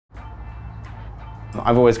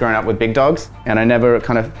I've always grown up with big dogs, and I never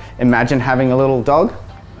kind of imagined having a little dog.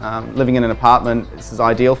 Living in an apartment, this is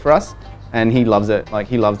ideal for us, and he loves it. Like,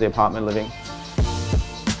 he loves the apartment living.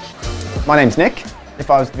 My name's Nick. If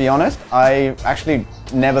I was to be honest, I actually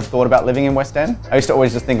never thought about living in West End. I used to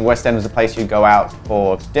always just think West End was a place you'd go out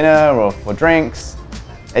for dinner or for drinks.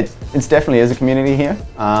 It's definitely is a community here,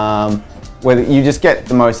 where you just get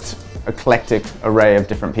the most eclectic array of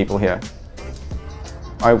different people here.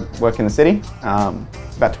 I work in the city,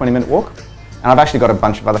 about a 20-minute walk, and I've actually got a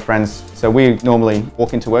bunch of other friends, so we normally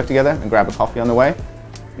walk into work together and grab a coffee on the way.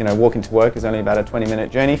 You know, walking to work is only about a 20-minute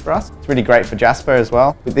journey for us. It's really great for Jasper as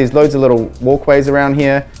well. There's loads of little walkways around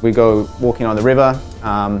here. We go walking on the river,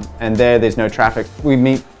 and there's no traffic. We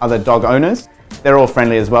meet other dog owners. They're all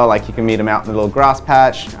friendly as well, like you can meet them out in the little grass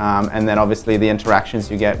patch, and then obviously the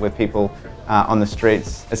interactions you get with people on the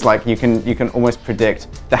streets. It's like you can almost predict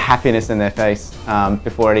the happiness in their face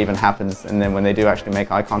before it even happens, and then when they do actually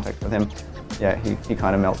make eye contact with him, yeah, he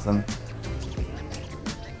kind of melts them.